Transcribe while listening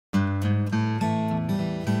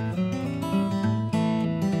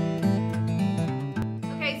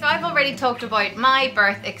I've already talked about my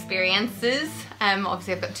birth experiences.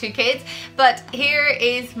 Obviously I've got 2 kids, but here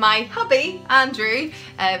is my hubby, Andrew,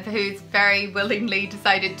 who's very willingly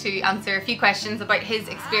decided to answer a few questions about his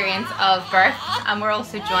experience of birth. And we're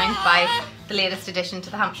also joined by the latest addition to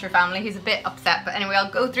the Hampshire family, who's a bit upset, but anyway,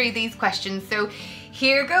 I'll go through these questions. So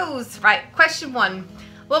here goes. Right, question 1.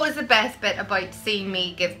 What was the best bit about seeing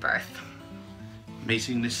me give birth?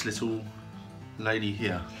 Meeting this little lady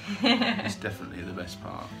here is definitely the best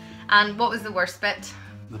part. And what was the worst bit?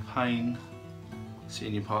 The pain,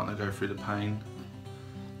 seeing your partner go through the pain.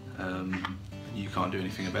 You can't do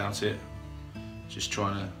anything about it. Just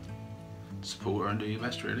trying to support her and do your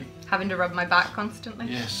best, really. Having to rub my back constantly?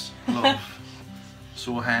 Yes, a lot of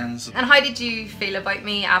sore hands. And how did you feel about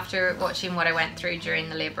me after watching what I went through during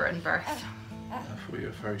the labour and birth? I thought you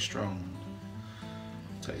were very strong.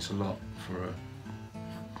 It takes a lot for a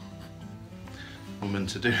woman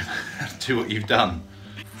to do what you've done.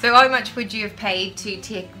 So how much would you have paid to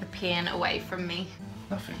take the pain away from me?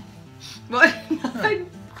 Nothing. What? Nothing?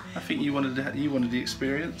 I think you wanted the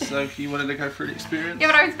experience, so you wanted to go through the experience. Yeah,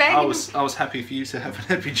 but I was begging. I was happy for you to have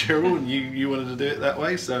an epidural, and you wanted to do it that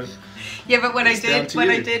way. So yeah, but when I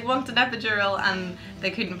did want an epidural and they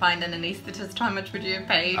couldn't find an anaesthetist, how much would you have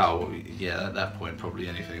paid? Oh yeah, at that point probably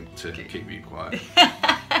anything to keep you quiet.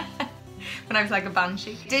 When I was like a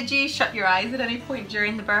banshee. Did you shut your eyes at any point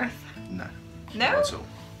during the birth? No. No? Not at all.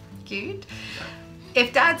 Good.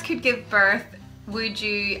 If dads could give birth, would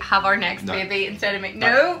you have our next baby instead of me?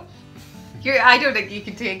 No? I don't think you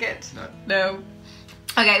could take it. No. No.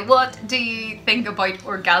 Okay, what do you think about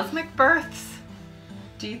orgasmic births?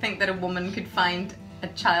 Do you think that a woman could find a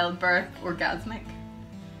childbirth orgasmic?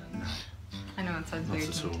 No. I know it sounds weird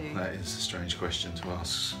Not at all. too. That is a strange question to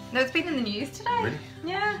ask. No, it's been in the news today. Really?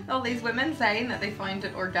 Yeah, all these women saying that they find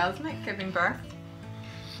it orgasmic giving birth.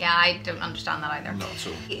 Yeah, I don't understand that either. Not at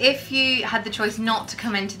all. If you had the choice not to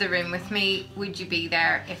come into the room with me, would you be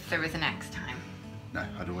there if there was a next time? No,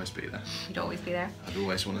 I'd always be there. You'd always be there. I'd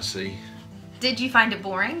always want to see. Did you find it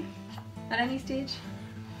boring at any stage?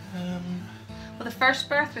 Well, the first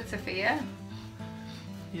birth with Sophia.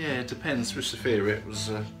 Yeah, it depends. With Sophia, it was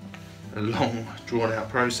a long, drawn-out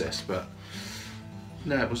process, but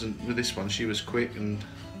no, it wasn't. With this one, she was quick, and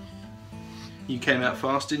you came out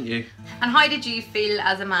fast, didn't you? And how did you feel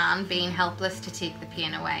as a man being helpless to take the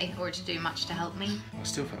pain away or to do much to help me? I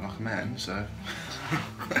still felt like a man, so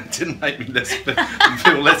it didn't make me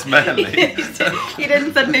feel less manly. You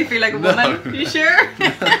didn't suddenly feel like a woman? No. You sure? No.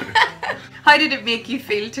 How did it make you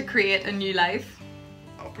feel to create a new life?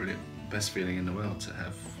 Oh, brilliant. Best feeling in the world to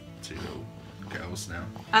have 2 little girls now.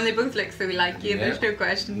 And they both look so like you, there's no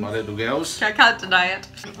question. My little girls. I can't deny it.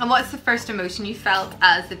 And what's the first emotion you felt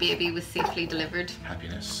as the baby was safely delivered?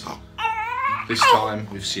 Happiness. This time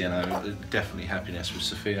with Sienna, definitely happiness. With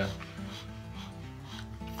Sophia,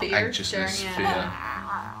 Fear? anxiousness, Sure, fear,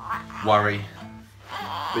 worry.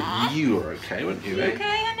 But you were okay, weren't you, You eh?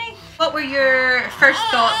 okay, honey? What were your first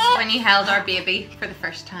thoughts when you held our baby for the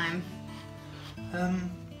first time?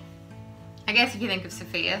 I guess if you think of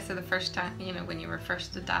Sophia, so the first time, you know, when you were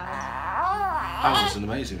first a dad. Oh, it was an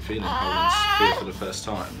amazing feeling holding Sophia for the first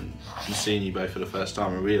time and seeing you both for the first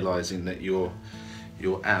time and realising that you're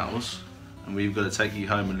ours and we've got to take you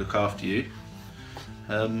home and look after you.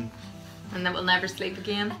 And that we'll never sleep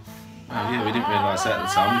again. Oh yeah, we didn't realise that at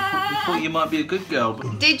the time. We thought you might be a good girl.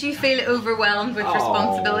 But Did you feel overwhelmed with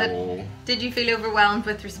responsibility? Oh. Did you feel overwhelmed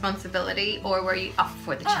with responsibility, or were you up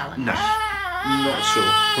for the challenge? No, not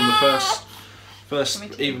sure. From the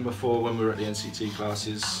first, even before when we were at the NCT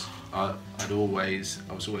classes, I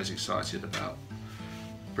was always excited about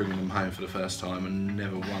bringing them home for the first time, and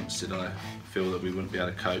never once did I feel that we wouldn't be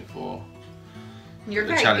able to cope or You're the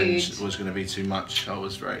very challenge good. was going to be too much. I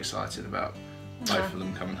was very excited about both of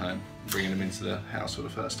them coming home, bringing them into the house for the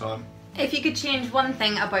first time. If you could change one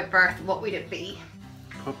thing about birth, what would it be?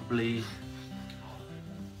 Probably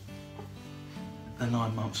the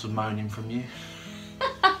 9 months of moaning from you.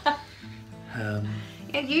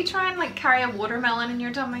 Yeah, you try and like carry a watermelon in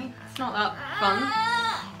your tummy. It's not that fun.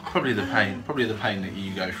 Probably the pain that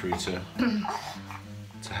you go through to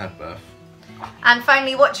have birth. And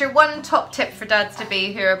finally, what's your one top tip for dads to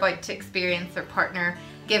be who are about to experience their partner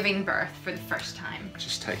giving birth for the first time?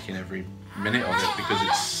 Just taking every minute of it, because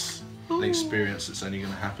it's an experience that's only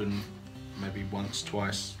going to happen maybe once,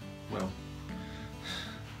 twice, well,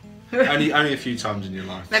 only a few times in your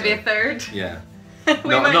life. Maybe a third? Yeah.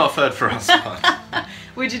 Not a third for us, but...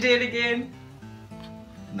 Would you do it again?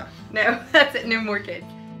 No. No, that's it, no more kids.